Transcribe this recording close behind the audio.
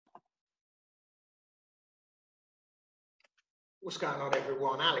What's going on,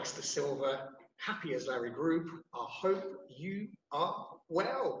 everyone? Alex Da Silva, Happy as Larry Group. I hope you are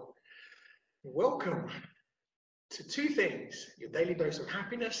well. Welcome to two things, your daily dose of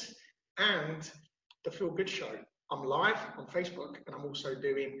happiness and the Feel Good Show. I'm live on Facebook and I'm also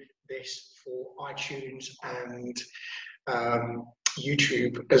doing this for iTunes and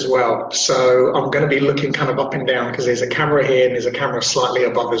YouTube as well. So I'm going to be looking kind of up and down because there's a camera here and there's a camera slightly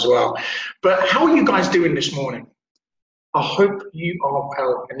above as well. But how are you guys doing this morning? I hope you are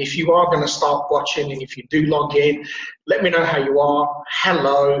well. And if you are going to start watching and if you do log in, let me know how you are.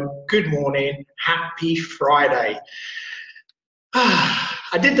 Hello, good morning, happy Friday.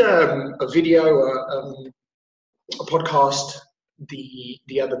 I did a video, a podcast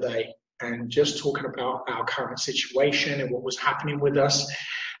the other day, and just talking about our current situation and what was happening with us.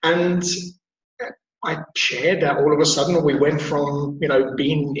 And I shared that all of a sudden we went from,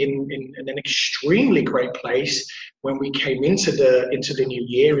 being in an extremely great place when we came into the new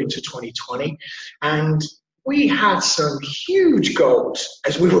year, into 2020, and we had some huge goals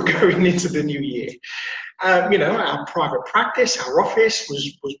as we were going into the new year. Our private practice, our office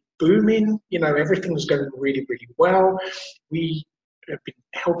was booming. Everything was going really, really well. We have been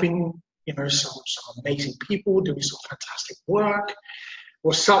helping, some amazing people doing some fantastic work.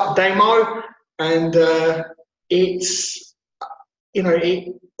 What's up, Damo? And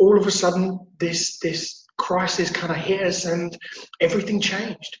all of a sudden this crisis kind of hit us and everything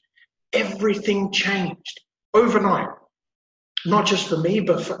changed. Everything changed overnight. Not just for me,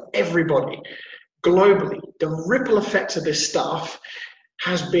 but for everybody globally. The ripple effect of this stuff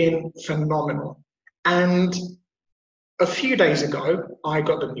has been phenomenal. And a few days ago, I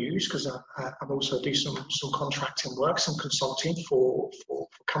got the news, because I also do some contracting work, some consulting for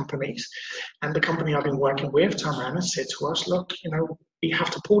companies. And the company I've been working with turned around and said to us, look, we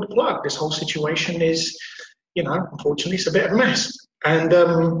have to pull the plug. This whole situation is, unfortunately, it's a bit of a mess. And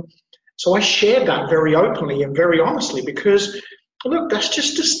so I shared that very openly and very honestly, because, look, that's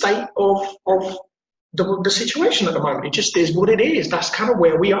just the state of the situation at the moment. It just is what it is. That's kind of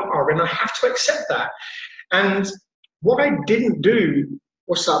where we are, and I have to accept that. And what I didn't do,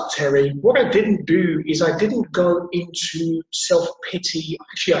 what's up, Terry? What I didn't do is I didn't go into self-pity.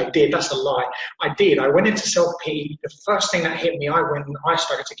 Actually, I did. That's a lie. I did. I went into self-pity. The first thing that hit me, when I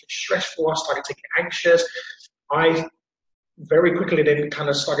started to get stressful, I started to get anxious. I very quickly then kind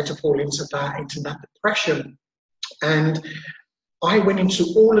of started to fall into that depression. And I went into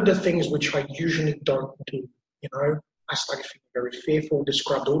all of the things which I usually don't do, I started feeling very fearful,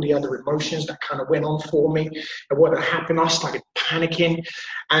 described all the other emotions that kind of went on for me. And what had happened, I started panicking,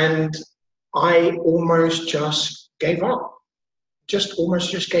 and I almost just gave up.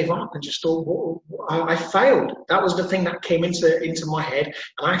 Almost just gave up and just thought, I failed. That was the thing that came into my head.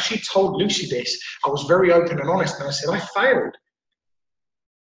 And I actually told Lucy this. I was very open and honest, and I said, I failed.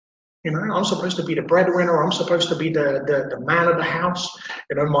 I'm supposed to be the breadwinner. I'm supposed to be the man of the house.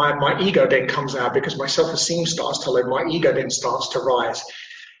 My ego then comes out because my self-esteem starts to low. My ego then starts to rise.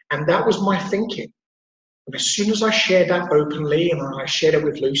 And that was my thinking. And as soon as I shared that openly, and I shared it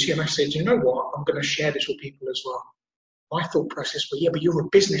with Lucy, and I said, you know what? I'm going to share this with people as well. My thought process was, but you're a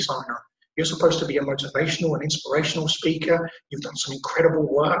business owner. You're supposed to be a motivational and inspirational speaker. You've done some incredible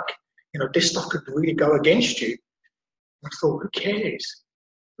work. This stuff could really go against you. And I thought, who cares?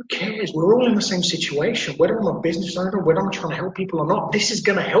 Who cares? We're all in the same situation. Whether I'm a business owner, whether I'm trying to help people or not, this is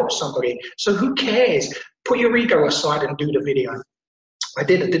going to help somebody. So who cares? Put your ego aside and do the video. I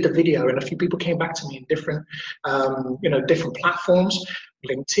did the video, and a few people came back to me in different platforms,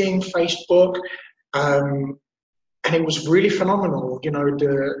 LinkedIn, Facebook, and it was really phenomenal.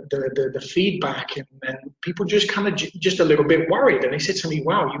 The feedback, and people just kind of just a little bit worried, and they said to me,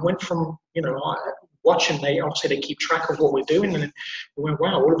 "Wow, you went from watching, obviously they keep track of what we're doing, and we went,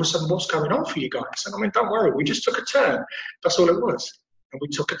 wow, all of a sudden what's going on for you guys?" And don't worry, we just took a turn. That's all it was. And we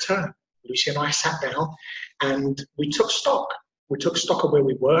took a turn. Lucy and I sat down and we took stock. We took stock of where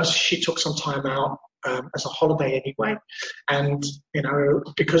we were. She took some time out as a holiday anyway. And,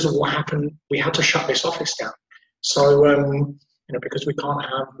 because of what happened, we had to shut this office down. So, because we can't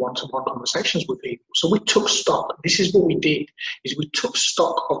have one-to-one conversations with people. So we took stock. This is what we did, is we took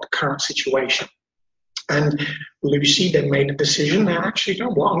stock of the current situation. And Lucy then made a decision that actually,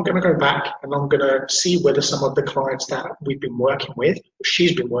 I'm going to go back and I'm going to see whether some of the clients that we've been working with,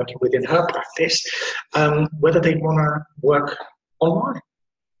 she's been working with in her practice, whether they want to work online.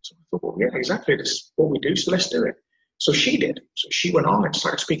 So I thought, yeah, exactly. This is what we do, so let's do it. So she did. So she went on and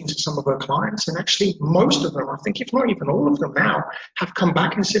started speaking to some of her clients, and actually most of them, I think if not even all of them now, have come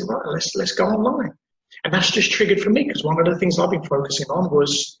back and said, right, let's go online. And that's just triggered for me, because one of the things I've been focusing on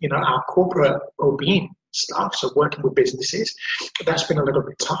was, our corporate well-being. stuff, so working with businesses. That's been a little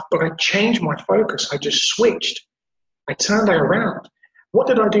bit tough, but I changed my focus. I just switched. I turned that around. What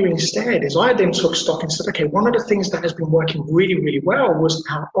did I do instead is I then took stock and said, okay, one of the things that has been working really, really well was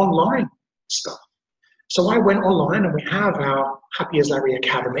our online stuff. So I went online and we have our Happy as Larry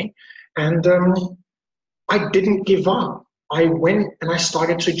Academy, and I didn't give up. I went and I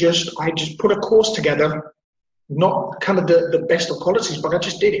started to I just put a course together, not kind of the best of qualities, but I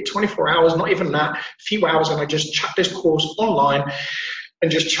just did it 24 hours, not even that, a few hours, and I just chucked this course online and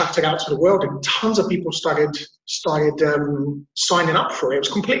just chucked it out to the world. And tons of people started signing up for it. It was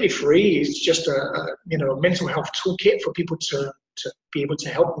completely free. It's just a mental health toolkit for people to be able to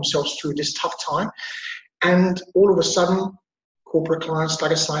help themselves through this tough time. And all of a sudden, corporate clients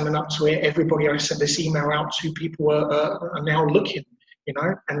started signing up to it. Everybody I sent this email out to, people are now looking,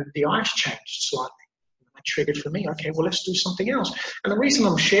 and the eyes changed slightly. It triggered for me, okay, well, let's do something else. And the reason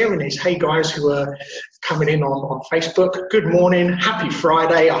I'm sharing is, hey, guys who are coming in on Facebook, good morning, happy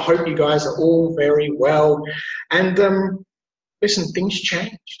Friday. I hope you guys are all very well. And listen, things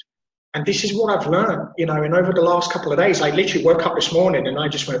changed. And this is what I've learned, and over the last couple of days, I literally woke up this morning and I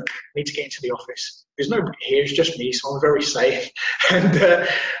just went, I need to get into the office. There's nobody here, it's just me, so I'm very safe. And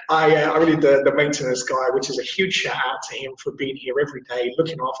I really, the maintenance guy, which is a huge shout out to him for being here every day,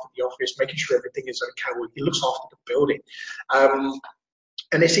 looking after the office, making sure everything is okay. Well, he looks after the building.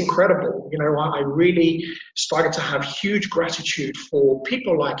 And it's incredible. I really started to have huge gratitude for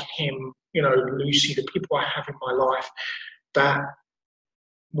people like him, Lucy, the people I have in my life, that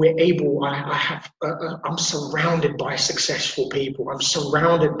we're able, I'm surrounded by successful people. I'm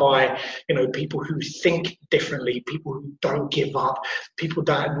surrounded by, people who think differently, people who don't give up, people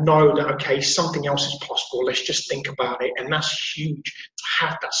that know that, okay, something else is possible. Let's just think about it. And that's huge, to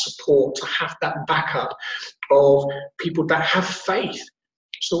have that support, to have that backup of people that have faith.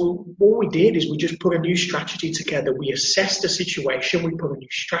 So what we did is we just put a new strategy together. We assessed the situation. We put a new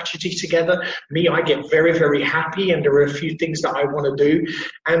strategy together. Me, I get very, very happy, and there are a few things that I want to do.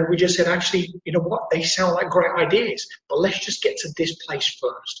 And we just said, actually, you know what? They sound like great ideas, but let's just get to this place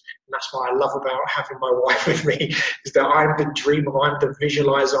first. And that's what I love about having my wife with me, is that I'm the dreamer, I'm the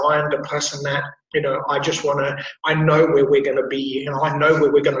visualizer, I'm the person that, I know where we're going to be, I know where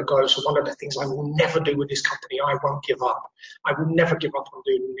we're going to go. So one of the things I will never do with this company, I won't give up. I will never give up on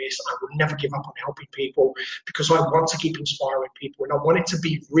doing this. I will never give up on helping people, because I want to keep inspiring people and I want it to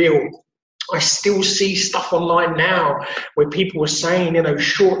be real. I still see stuff online now where people are saying,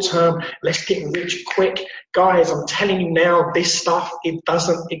 short term, let's get rich quick. Guys, I'm telling you now, this stuff, it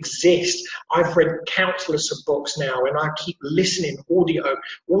doesn't exist. I've read countless of books now, and I keep listening.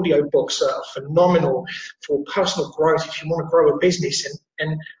 Audio books are phenomenal for personal growth if you want to grow a business.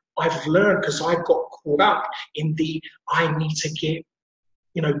 And I've learned, because I got caught up in I need to get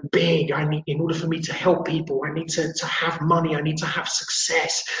big. In order for me to help people, I need to have money. I need to have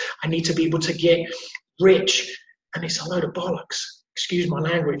success. I need to be able to get rich. And it's a load of bollocks. Excuse my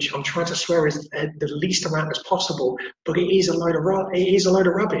language. I'm trying to swear as the least amount as possible, but it is a load of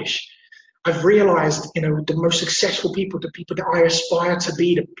rubbish. I've realized, the most successful people, the people that I aspire to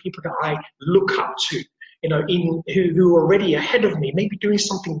be, the people that I look up to, who are already ahead of me, maybe doing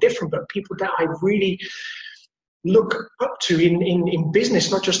something different, but people that I really look up to in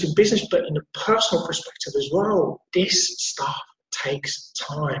business, not just in business, but in a personal perspective as well. This stuff takes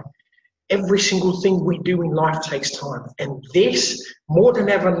time. Every single thing we do in life takes time. And this, more than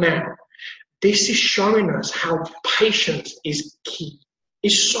ever now, this is showing us how patience is key.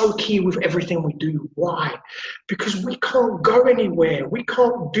 It's so key with everything we do. Why? Because we can't go anywhere. We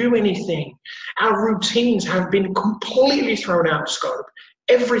can't do anything. Our routines have been completely thrown out of scope.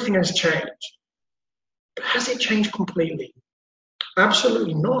 Everything has changed. But has it changed completely?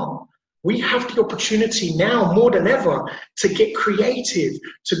 Absolutely not. We have the opportunity now more than ever to get creative,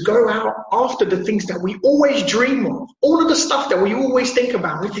 to go out after the things that we always dream of, all of the stuff that we always think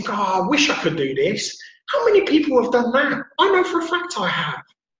about. We think, I wish I could do this. How many people have done that? I know for a fact I have.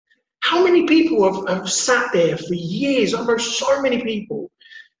 How many people have sat there for years? I know so many people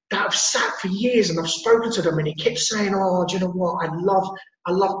that have sat for years, and I've spoken to them, and he kept saying, do you know what?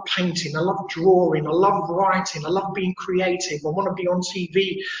 I love painting. I love drawing. I love writing. I love being creative. I want to be on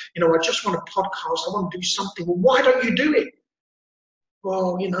TV. I just want a podcast. I want to do something. Well, why don't you do it?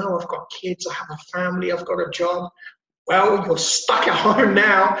 Well, I've got kids. I have a family. I've got a job. Well, you're stuck at home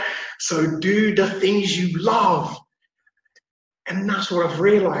now, so do the things you love. And that's what I've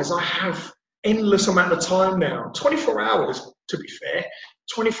realized. I have endless amount of time now, 24 hours, to be fair.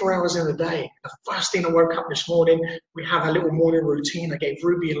 24 hours in a day. The first thing I woke up this morning, we have a little morning routine. I gave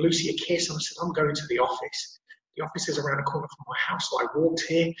Ruby and Lucy a kiss, and I said, I'm going to the office. The office is around the corner from my house. So I walked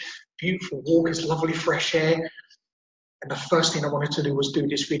here, beautiful walk, it's lovely fresh air. And the first thing I wanted to do was do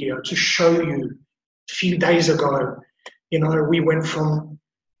this video to show you a few days ago, we went from,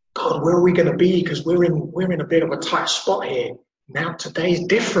 God, where are we going to be? Because we're in a bit of a tight spot here. Now today is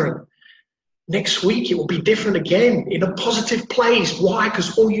different. Next week it will be different again in a positive place. Why?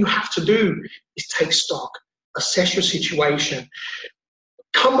 Because all you have to do is take stock, assess your situation,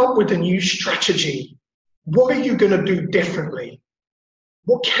 come up with a new strategy. What are you going to do differently?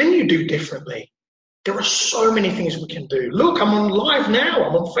 What can you do differently? There are so many things we can do. Look, I'm on live now.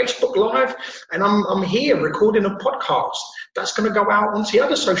 I'm on Facebook Live, and I'm here recording a podcast that's going to go out onto the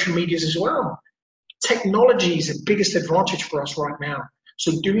other social medias as well. Technology is the biggest advantage for us right now.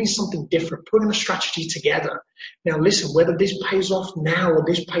 So doing something different, putting a strategy together. Now listen, whether this pays off now or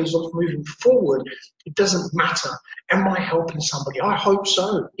this pays off moving forward, it doesn't matter. Am I helping somebody? I hope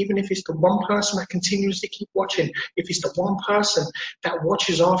so. Even if it's the one person that continues to keep watching, if it's the one person that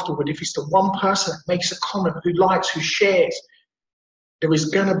watches afterward, if it's the one person that makes a comment, who likes, who shares, there is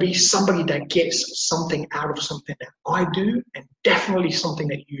going to be somebody that gets something out of something that I do, and definitely something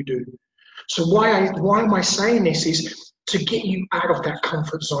that you do. So why am I saying this is to get you out of that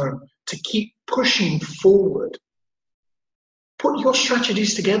comfort zone, to keep pushing forward. Put your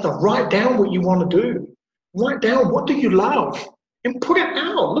strategies together. Write down what you want to do. Write down what do you love and put it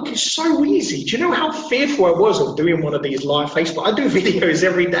out. Look, it's so easy. Do you know how fearful I was of doing one of these live Facebook? I do videos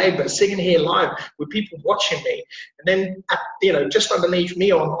every day, but sitting here live with people watching me, and then just underneath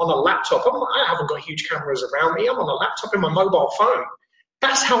me on a laptop. I haven't got huge cameras around me. I'm on a laptop in my mobile phone.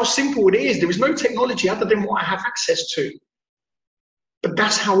 That's how simple it is. There is no technology other than what I have access to. But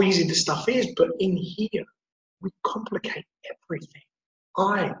that's how easy this stuff is. But in here, we complicate everything.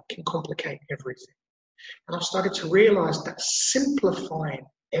 I can complicate everything. And I've started to realize that simplifying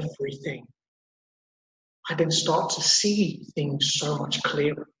everything, I then start to see things so much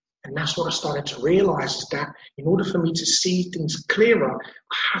clearer. And that's what I started to realize, is that in order for me to see things clearer,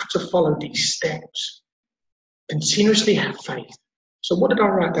 I have to follow these steps. Continuously have faith. So what did I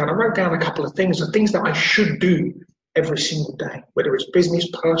write down? I wrote down a couple of things, the things that I should do every single day, whether it's business,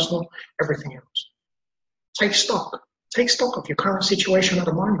 personal, everything else. Take stock. Take stock of your current situation at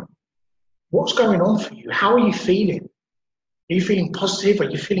the moment. What's going on for you? How are you feeling? Are you feeling positive? Are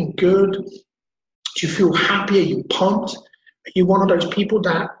you feeling good? Do you feel happy? Are you pumped? Are you one of those people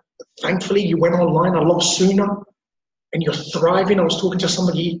that, thankfully, you went online a lot sooner and you're thriving? I was talking to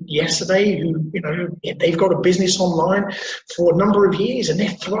somebody yesterday who, they've got a business online for a number of years and they're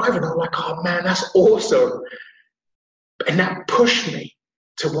thriving. I'm like, oh man, that's awesome. And that pushed me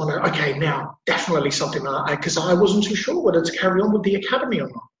to want to, okay, now definitely something because I wasn't too sure whether to carry on with the academy or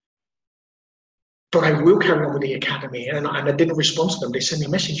not. But I will carry on with the academy. And I didn't respond to them. They sent me a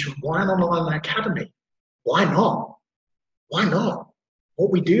message, why not online academy? Why not? Why not? What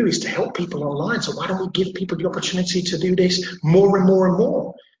we do is to help people online. So why don't we give people the opportunity to do this more and more and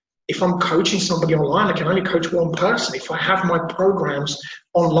more? If I'm coaching somebody online, I can only coach one person. If I have my programs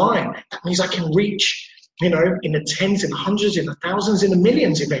online, that means I can reach, in the tens and hundreds, in the thousands, in the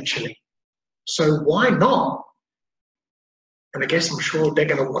millions eventually. So why not? And I guess I'm sure they're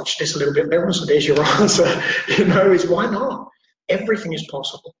going to watch this a little bit later, so there's your answer, is why not? Everything is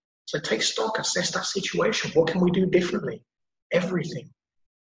possible. So take stock, assess that situation. What can we do differently? Everything.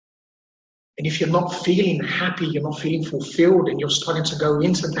 And if you're not feeling happy, you're not feeling fulfilled, and you're starting to go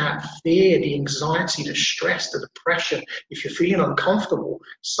into that fear, the anxiety, the stress, the depression, if you're feeling uncomfortable,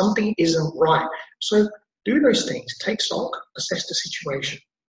 something isn't right. So do those things. Take stock, assess the situation.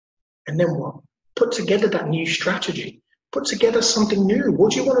 And then what? Put together that new strategy. Put together something new.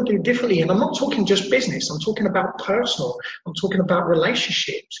 What do you want to do differently? And I'm not talking just business. I'm talking about personal. I'm talking about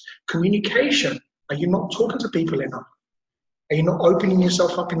relationships, communication. Are you not talking to people enough? Are you not opening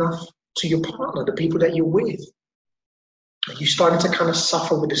yourself up enough to your partner, the people that you're with? Are you starting to kind of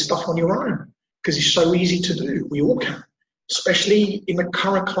suffer with this stuff on your own? Because it's so easy to do. We all can, especially in the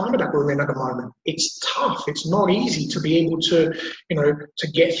current climate that we're in at the moment. It's tough. It's not easy to be able to,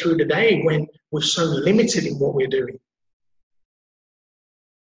 to get through the day when we're so limited in what we're doing.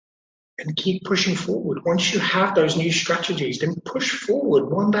 And keep pushing forward. Once you have those new strategies, then push forward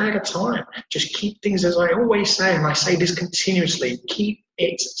one day at a time. Just keep things, as I always say, and I say this continuously, keep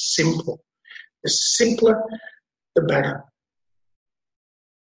it simple. The simpler, the better.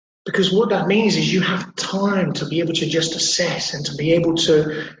 Because what that means is you have time to be able to just assess and to be able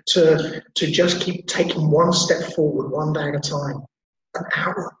to just keep taking one step forward one day at a time. An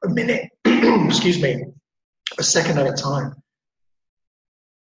hour, a minute, excuse me, a second at a time.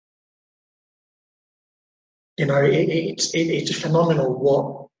 It's phenomenal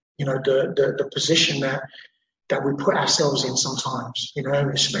what, the position that that we put ourselves in sometimes,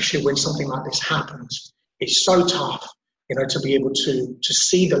 especially when something like this happens. It's so tough, to be able to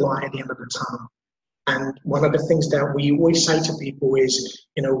see the light at the end of the tunnel. And one of the things that we always say to people is,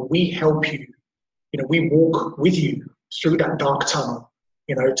 we help you, we walk with you through that dark tunnel,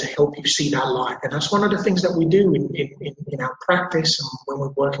 to help you see that light. And that's one of the things that we do in our practice and when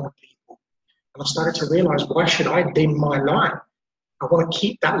we're working with people. And I started to realize, why should I dim my light? I want to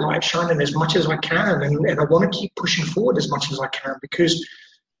keep that light shining as much as I can, and I want to keep pushing forward as much as I can, because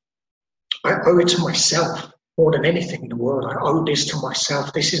I owe it to myself more than anything in the world. I owe this to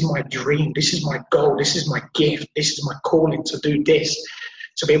myself. This is my dream. This is my goal. This is my gift. This is my calling to do this,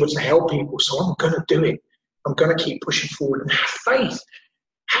 to be able to help people. So I'm going to do it. I'm going to keep pushing forward and have faith.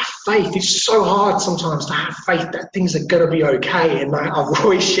 Have faith. It's so hard sometimes to have faith that things are going to be okay. And I've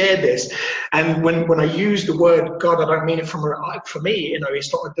always shared this. And when I use the word God, I don't mean it for me,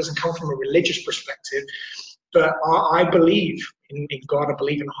 it's not, it doesn't come from a religious perspective, but I believe in God. I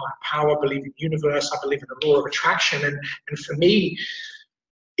believe in a higher power. I believe in the universe. I believe in the law of attraction. And for me,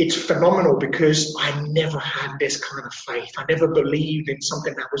 it's phenomenal because I never had this kind of faith. I never believed in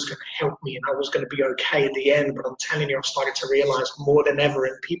something that was going to help me and I was going to be okay at the end. But I'm telling you, I've started to realize more than ever,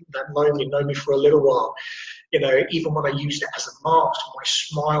 and people that know me for a little while, even when I used it as a mask, my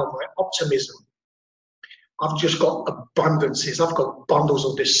smile, my optimism, I've just got abundances. I've got bundles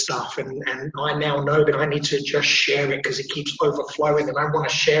of this stuff, and I now know that I need to just share it because it keeps overflowing, and I want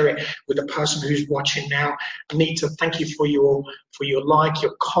to share it with the person who's watching now. I need to thank you for your like,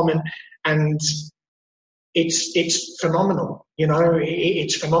 your comment, and it's phenomenal.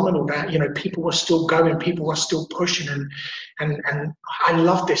 It's phenomenal that people are still going, people are still pushing, and I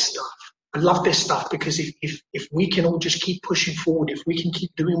love this stuff. I love this stuff because if we can all just keep pushing forward, if we can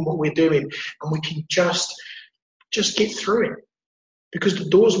keep doing what we're doing, and we can just get through it, because the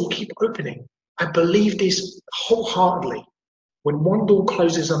doors will keep opening. I believe this wholeheartedly. When one door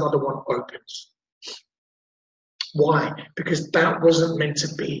closes, another one opens. Why? Because that wasn't meant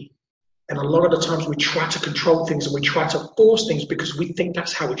to be. And a lot of the times we try to control things and we try to force things because we think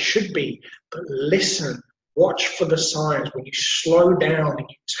that's how it should be. But listen, watch for the signs. When you slow down and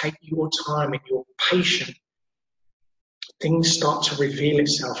you take your time and you're patient, things start to reveal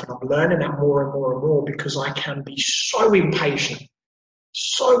itself. And I'm learning that more and more and more because I can be so impatient.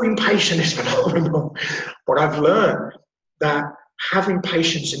 So impatient is phenomenal. But I've learned that having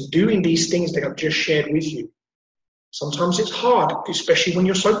patience and doing these things that I've just shared with you, sometimes it's hard, especially when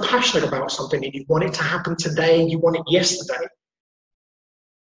you're so passionate about something and you want it to happen today and you want it yesterday.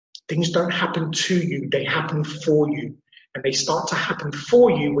 Things don't happen to you, they happen for you. And they start to happen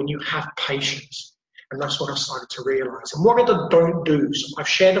for you when you have patience. And that's what I've started to realize. And what are the don't do's? I've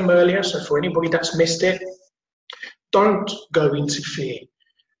shared them earlier, so for anybody that's missed it, don't go into fear.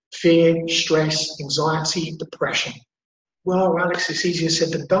 Fear, stress, anxiety, depression. Well, Alex, it's easier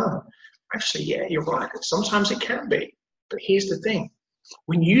said than done. Actually, yeah, you're right. Sometimes it can be. But here's the thing.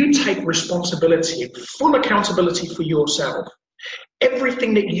 When you take responsibility, full accountability for yourself,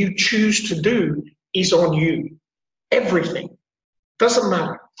 everything that you choose to do is on you. Everything. Doesn't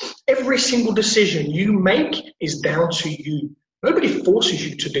matter. Every single decision you make is down to you. Nobody forces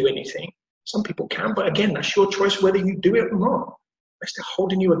you to do anything. Some people can, but again, that's your choice whether you do it or not. Unless they're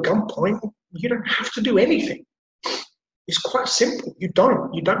holding you at gunpoint, you don't have to do anything. It's quite simple. You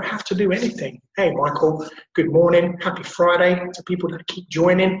don't have to do anything. Hey, Michael, good morning. Happy Friday to people that keep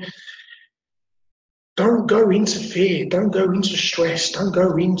joining. Don't go into fear. Don't go into stress. Don't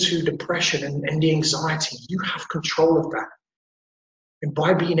go into depression and the anxiety. You have control of that. And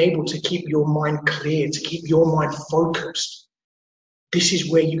by being able to keep your mind clear, to keep your mind focused, this is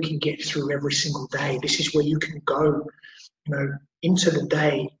where you can get through every single day. This is where you can go, into the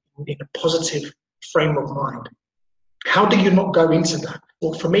day in a positive frame of mind. How do you not go into that?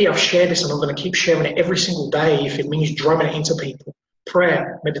 Well, for me, I've shared this and I'm going to keep sharing it every single day if it means drumming it into people.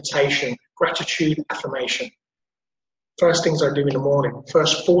 Prayer, meditation, gratitude, affirmation. First things I do in the morning.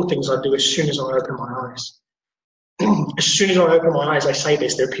 First 4 things I do as soon as I open my eyes. As soon as I open my eyes, I say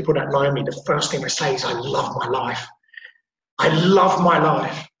this. There are people that know me. The first thing I say is, I love my life. I love my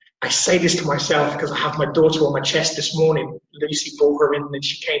life. I say this to myself because I have my daughter on my chest this morning. Lucy brought her in and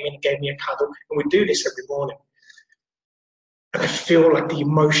she came in and gave me a cuddle. And we do this every morning. And I feel like the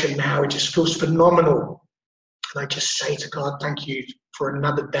emotion now, it just feels phenomenal. And I just say to God, thank you for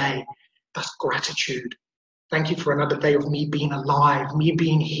another day. That's gratitude. Thank you for another day of me being alive, me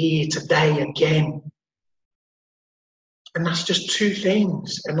being here today again. And that's just 2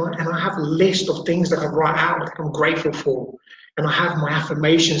 things. And I have a list of things that I write out that I'm grateful for. And I have my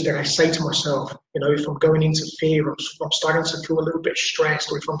affirmations that I say to myself, if I'm going into fear, I'm starting to feel a little bit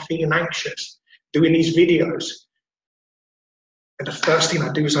stressed, or if I'm feeling anxious, doing these videos. And the first thing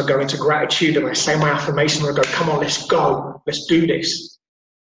I do is I go into gratitude and I say my affirmation and I go, come on, let's go. Let's do this.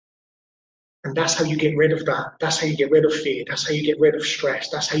 And that's how you get rid of that. That's how you get rid of fear. That's how you get rid of stress.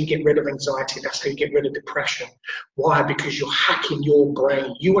 That's how you get rid of anxiety. That's how you get rid of depression. Why? Because you're hacking your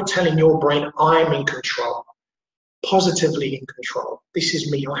brain. You are telling your brain, I'm in control. Positively in control. This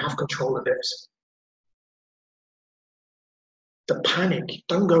is me. I have control of this. The panic.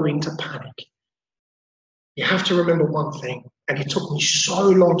 Don't go into panic. You have to remember one thing. And it took me so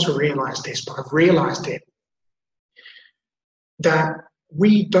long to realize this, but I've realized it. That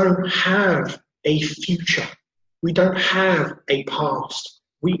we don't have a future. We don't have a past.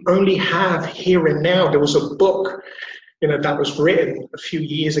 We only have here and now. There was a book, that was written a few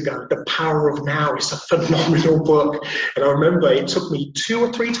years ago, The Power of Now. It's a phenomenal book. And I remember it took me 2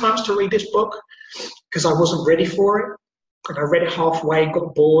 or 3 times to read this book because I wasn't ready for it. And I read it halfway,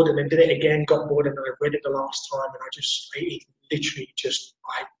 got bored, and then did it again, got bored, and then I read it the last time, and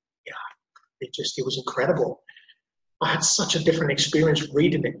it was incredible. I had such a different experience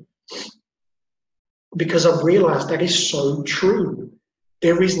reading it because I've realized that is so true.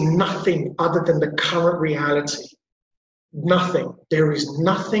 There is nothing other than the current reality. Nothing. There is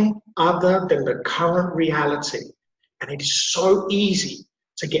nothing other than the current reality. And it is so easy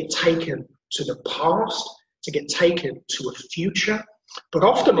to get taken to the past, to get taken to a future. But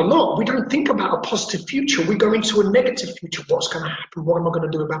often or not, we don't think about a positive future. We go into a negative future. What's going to happen? What am I going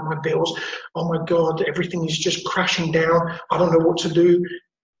to do about my bills? Oh my God, everything is just crashing down. I don't know what to do.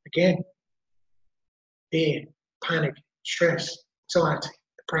 Again, fear, panic, stress, anxiety,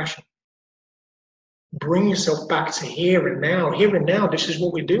 depression. Bring yourself back to here and now. Here and now, this is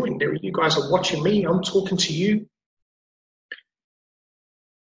what we're doing. You guys are watching me. I'm talking to you.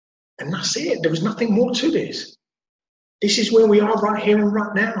 And that's it. There was nothing more to this. This is where we are right here and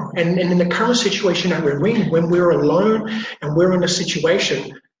right now. And in the current situation that we're in, when we're alone and we're in a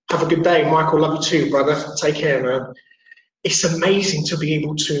situation, have a good day, Michael. Love you too, brother. Take care, man. It's amazing to be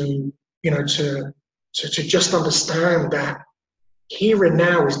able to, to just understand that here and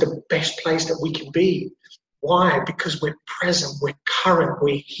now is the best place that we can be. Why? Because we're present, we're current,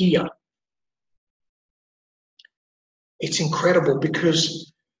 we're here. It's incredible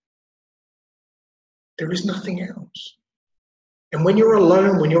because there is nothing else. And when you're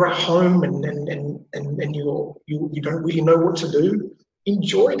alone, when you're at home and you don't really know what to do,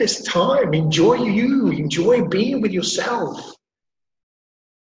 enjoy this time. Enjoy you. Enjoy being with yourself.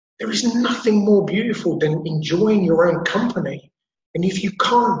 There is nothing more beautiful than enjoying your own company. And if you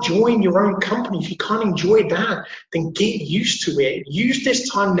can't join your own company, if you can't enjoy that, then get used to it. Use this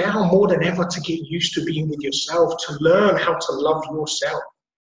time now more than ever to get used to being with yourself, to learn how to love yourself.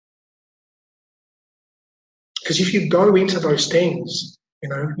 Because if you go into those things,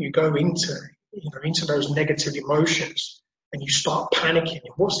 you go into those negative emotions and you start panicking,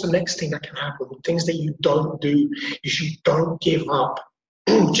 what's the next thing that can happen? The things that you don't do is you don't give up.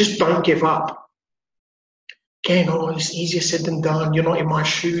 Just don't give up. Again, it's easier said than done. You're not in my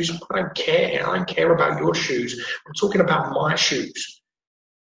shoes. I don't care. I don't care about your shoes. I'm talking about my shoes.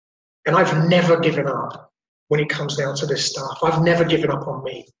 And I've never given up when it comes down to this stuff. I've never given up on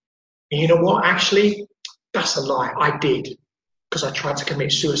me. And you know what? Actually, that's a lie. I did. Because I tried to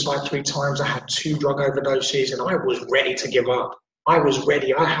commit suicide 3 times. I had 2 drug overdoses and I was ready to give up. I was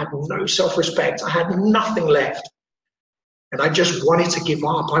ready. I had no self-respect. I had nothing left. And I just wanted to give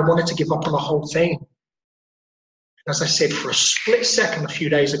up. I wanted to give up on the whole thing. And as I said, for a split second a few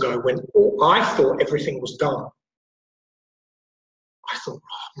days ago, when I thought everything was done, I thought,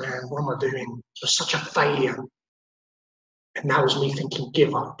 oh man, what am I doing? It was such a failure. And that was me thinking,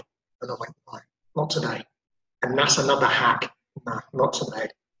 give up. And I went, right, not today. And that's another hack. No, not today.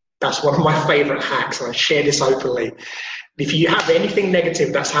 That's one of my favorite hacks, and I share this openly. If you have anything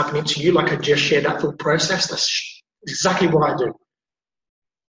negative that's happening to you, like I just shared that thought process, that's exactly what I do.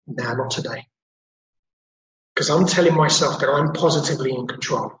 No, not today. Because I'm telling myself that I'm positively in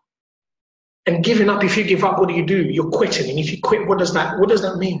control. And giving up, if you give up, what do? You're quitting. And if you quit, what does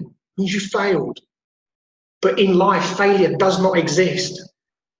that mean? It means you failed. But in life, failure does not exist.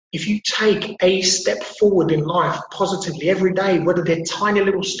 If you take a step forward in life positively every day, whether they're tiny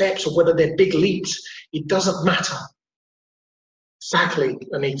little steps or whether they're big leaps, it doesn't matter. Exactly,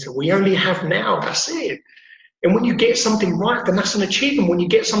 Anita. We only have now. That's it. And when you get something right, then that's an achievement. When you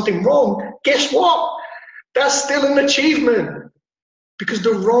get something wrong, guess what? That's still an achievement. Because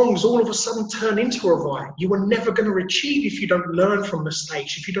the wrongs all of a sudden turn into a right. You are never going to achieve if you don't learn from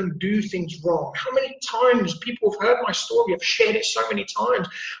mistakes, if you don't do things wrong. How many times people have heard my story? I've shared it so many times.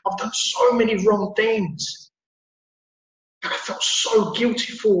 I've done so many wrong things. that I felt so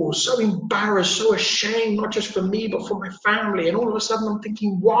guilty for, so embarrassed, so ashamed, not just for me, but for my family. And all of a sudden I'm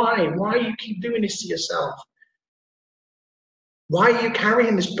thinking, why? Why do you keep doing this to yourself? Why are you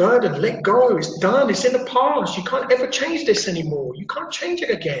carrying this burden? Let go. It's done. It's in the past. You can't ever change this anymore. You can't change it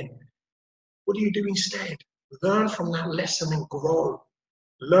again. What do you do instead? Learn from that lesson and grow.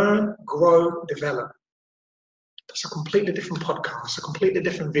 Learn, grow, develop. That's a completely different podcast, a completely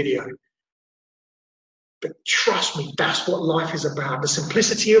different video. But trust me, that's what life is about. The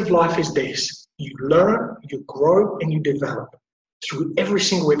simplicity of life is this. You learn, you grow, and you develop through every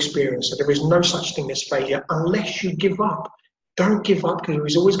single experience. So there is no such thing as failure unless you give up. Don't give up, because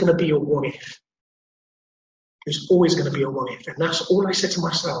there's always going to be a what if. There's always going to be a what if. And that's all I said to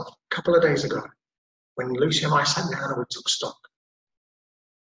myself a couple of days ago when Lucy and I sat down and we took stock.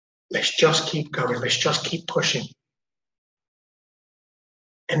 Let's just keep going. Let's just keep pushing.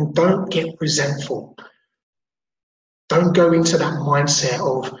 And don't get resentful. Don't go into that mindset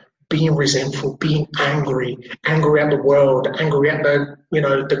of being resentful, being angry at the world, angry at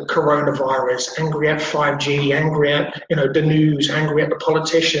the coronavirus, angry at 5G, angry at, the news, angry at the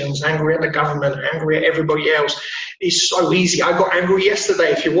politicians, angry at the government, angry at everybody else. It's so easy. I got angry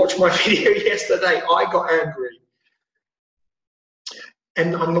yesterday. If you watched my video yesterday, I got angry.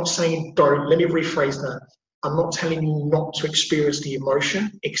 And I'm not saying don't. Let me rephrase that. I'm not telling you not to experience the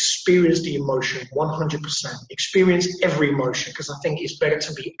emotion. Experience the emotion 100%. Experience every emotion, because I think it's better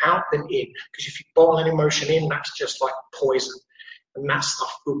to be out than in. Because if you bottle an emotion in, that's just like poison. And that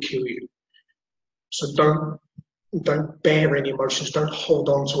stuff will kill you. So don't bear any emotions. Don't hold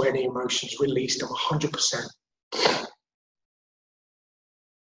on to any emotions. Release them 100%.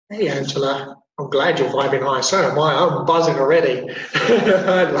 Hey, Angela. I'm glad you're vibing high. So am I. I'm buzzing already.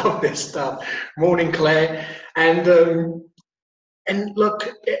 I love this stuff. Morning, Claire. And look,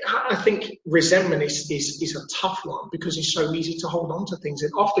 I think resentment is a tough one because it's so easy to hold on to things.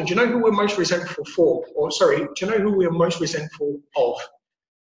 And often, do you know who we're most resentful for? Do you know who we're most resentful of?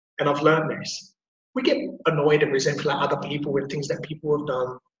 And I've learned this. We get annoyed and resentful at other people and things that people have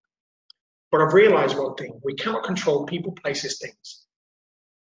done. But I've realized one thing. We cannot control people, places, things.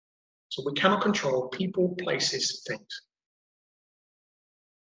 So we cannot control people, places, things.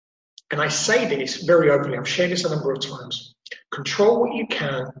 And I say this very openly. I've shared this a number of times. Control what you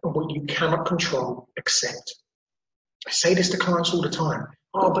can, and what you cannot control, accept. I say this to clients all the time.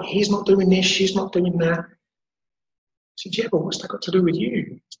 Oh, but he's not doing this, she's not doing that. I said, yeah, but what's that got to do with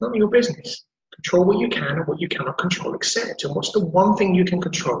you? It's none of your business. Control what you can, and what you cannot control, accept. And what's the one thing you can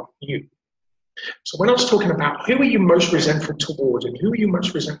control? You. So when I was talking about who are you most resentful towards and who are you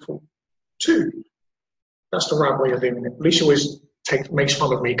most resentful to, that's the right way of doing it. Alicia always makes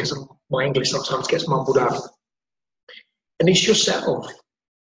fun of me because my English sometimes gets mumbled up. And it's yourself.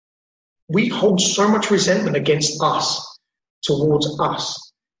 We hold so much resentment against us, towards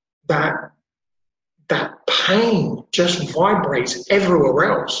us, that pain just vibrates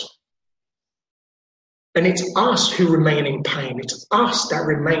everywhere else. And it's us who remain in pain. It's us that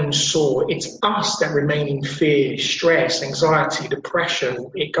remain sore. It's us that remain in fear, stress, anxiety, depression.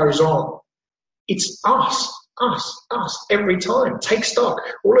 It goes on. It's us, every time. Take stock.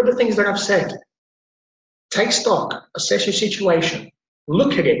 All of the things that I've said. Take stock, assess your situation,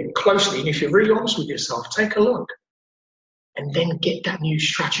 look at it closely, and if you're really honest with yourself, take a look. And then get that new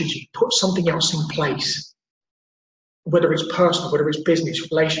strategy. Put something else in place. Whether it's personal, whether it's business,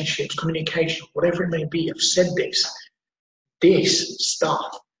 relationships, communication, whatever it may be, I've said this. This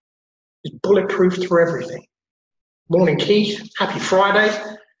stuff is bulletproof through everything. Morning, Keith. Happy Friday.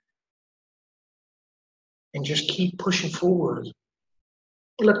 And just keep pushing forward.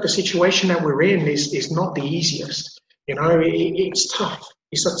 Look, the situation that we're in is not the easiest. It's tough.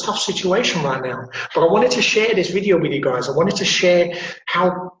 It's a tough situation right now. But I wanted to share this video with you guys. I wanted to share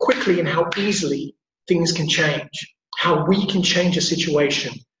how quickly and how easily things can change, how we can change a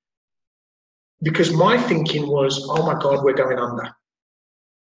situation. Because my thinking was, oh my God, we're going under.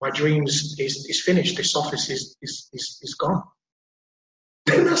 My dreams is finished. This office is gone.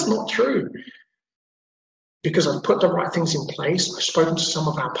 And that's not true. Because I've put the right things in place. I've spoken to some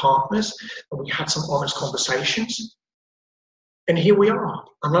of our partners and we had some honest conversations. And here we are,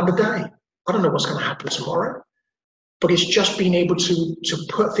 another day. I don't know what's going to happen tomorrow, but it's just being able to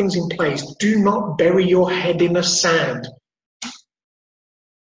put things in place. Do not bury your head in the sand,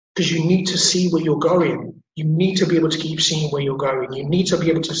 because you need to see where you're going. You need to be able to keep seeing where you're going. You need to be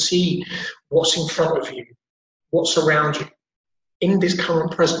able to see what's in front of you, what's around you in this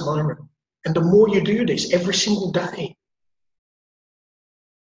current present moment. And the more you do this every single day,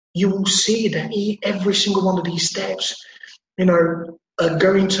 you will see that every single one of these steps, are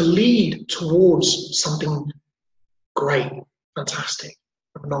going to lead towards something Great, fantastic,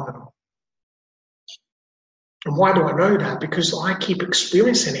 phenomenal. And why do I know that? Because I keep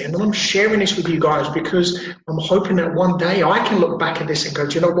experiencing it, and I'm sharing this with you guys because I'm hoping that one day I can look back at this and go,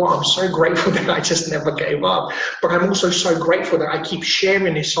 do you know what? I'm so grateful that I just never gave up. But I'm also so grateful that I keep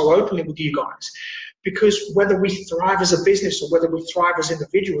sharing this so openly with you guys. Because whether we thrive as a business or whether we thrive as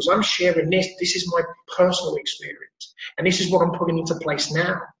individuals, I'm sharing this. This is my personal experience. And this is what I'm putting into place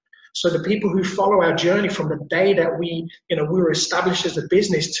now. So the people who follow our journey from the day that we were established as a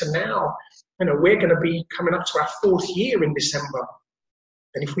business to now, we're going to be coming up to our 4th year in December.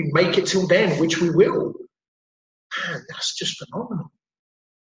 And if we make it till then, which we will, man, that's just phenomenal.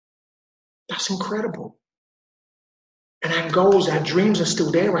 That's incredible. And our goals, our dreams are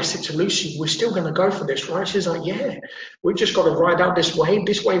still there. I said to Lucy, we're still going to go for this, right? She's like, yeah, we've just got to ride out this wave.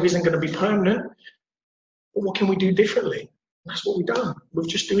 This wave isn't going to be permanent. But what can we do differently? That's what we've done. We're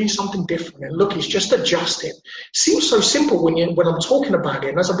just doing something different. And look, it's just adjusting. Seems so simple when I'm talking about it.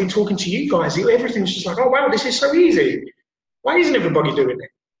 And as I've been talking to you guys, everything's just like, oh, wow, this is so easy. Why isn't everybody doing it?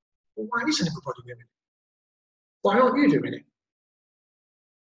 Well, why isn't everybody doing it? Why aren't you doing it?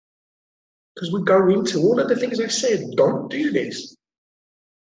 Because we go into all of the things I said. Don't do this.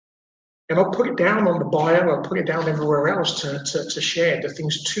 And I'll put it down on the bio. I'll put it down everywhere else to share the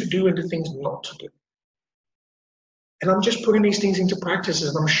things to do and the things not to do. And I'm just putting these things into practice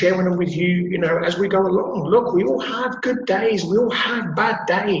and I'm sharing them with you, as we go along. Look, we all have good days. We all have bad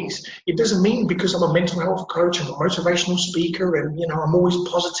days. It doesn't mean because I'm a mental health coach and a motivational speaker and, I'm always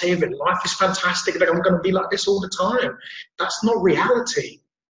positive and life is fantastic that I'm going to be like this all the time. That's not reality.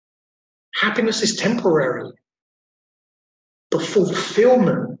 Happiness is temporary. The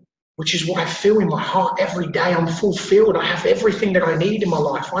fulfillment, which is what I feel in my heart every day, I'm fulfilled. I have everything that I need in my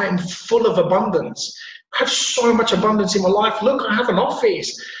life. I am full of abundance. I have so much abundance in my life. Look, I have an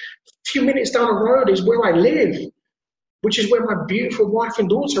office. A few minutes down the road is where I live, which is where my beautiful wife and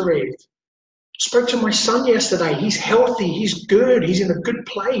daughter live. Spoke to my son yesterday. He's healthy. He's good. He's in a good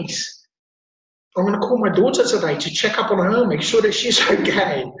place. I'm going to call my daughter today to check up on her, make sure that she's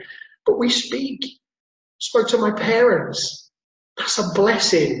okay. But we speak. Spoke to my parents. That's a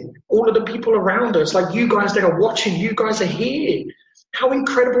blessing. All of the people around us, like you guys that are watching, you guys are here. How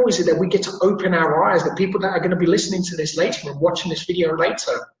incredible is it that we get to open our eyes, the people that are going to be listening to this later and watching this video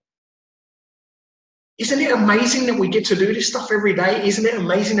later? Isn't it amazing that we get to do this stuff every day? Isn't it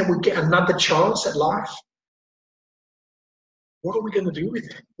amazing that we get another chance at life? What are we going to do with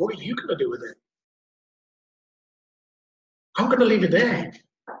it? What are you going to do with it? I'm going to leave it there.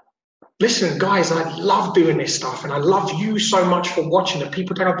 Listen, guys, I love doing this stuff and I love you so much for watching. The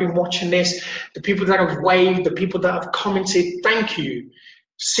people that have been watching this, the people that have waved, the people that have commented, thank you.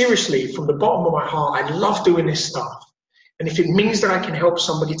 Seriously, from the bottom of my heart, I love doing this stuff. And if it means that I can help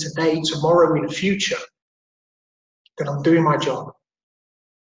somebody today, tomorrow, in the future, then I'm doing my job.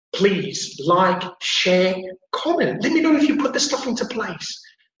 Please like, share, comment. Let me know if you put this stuff into place.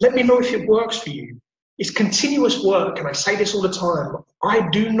 Let me know if it works for you. It's continuous work, and I say this all the time. I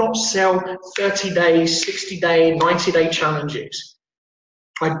do not sell 30-day, 60-day, 90-day challenges.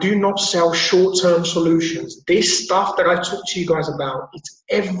 I do not sell short-term solutions. This stuff that I talk to you guys about, it's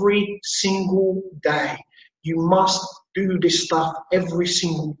every single day. You must do this stuff every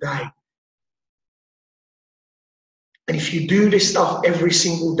single day. And if you do this stuff every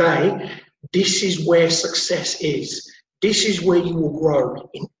single day, this is where success is. This is where you will grow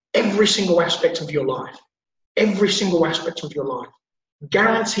in every single aspect of your life. Every single aspect of your life.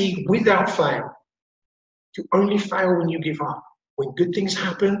 Guaranteed, without fail. You only fail when you give up. When good things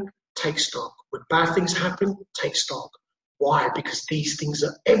happen, take stock. When bad things happen, take stock. Why? Because these things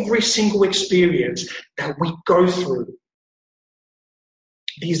are every single experience that we go through.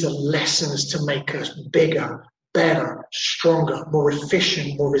 These are lessons to make us bigger, better, stronger, more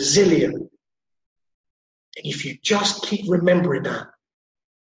efficient, more resilient. And if you just keep remembering that,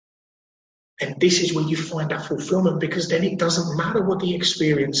 and this is where you find that fulfillment, because then it doesn't matter what the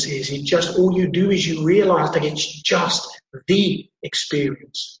experience is. It just, all you do is you realize that it's just the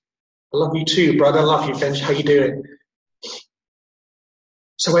experience. I love you too, brother. I love you, Benj. How you doing?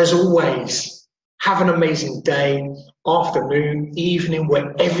 So as always, have an amazing day, afternoon, evening,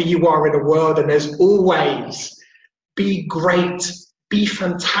 wherever you are in the world. And as always, be great, be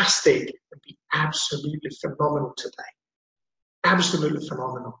fantastic, and be absolutely phenomenal today. Absolutely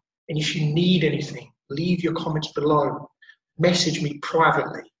phenomenal. And if you need anything, leave your comments below. Message me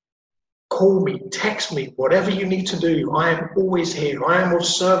privately. Call me, text me, whatever you need to do. I am always here. I am of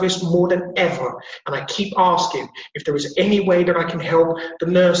service more than ever. And I keep asking if there is any way that I can help the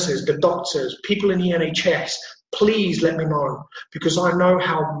nurses, the doctors, people in the NHS. please let me know, because I know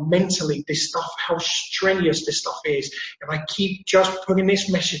how mentally this stuff, how strenuous this stuff is. And I keep just putting this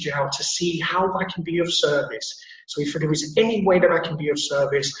message out to see how I can be of service. So if there is any way that I can be of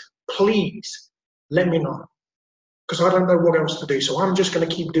service, please let me know, because I don't know what else to do. So I'm just going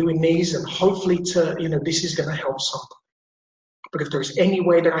to keep doing these, and hopefully this is going to help somebody. But if there's any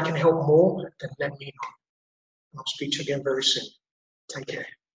way that I can help more, then let me know. And I'll speak to you again very soon. Take care.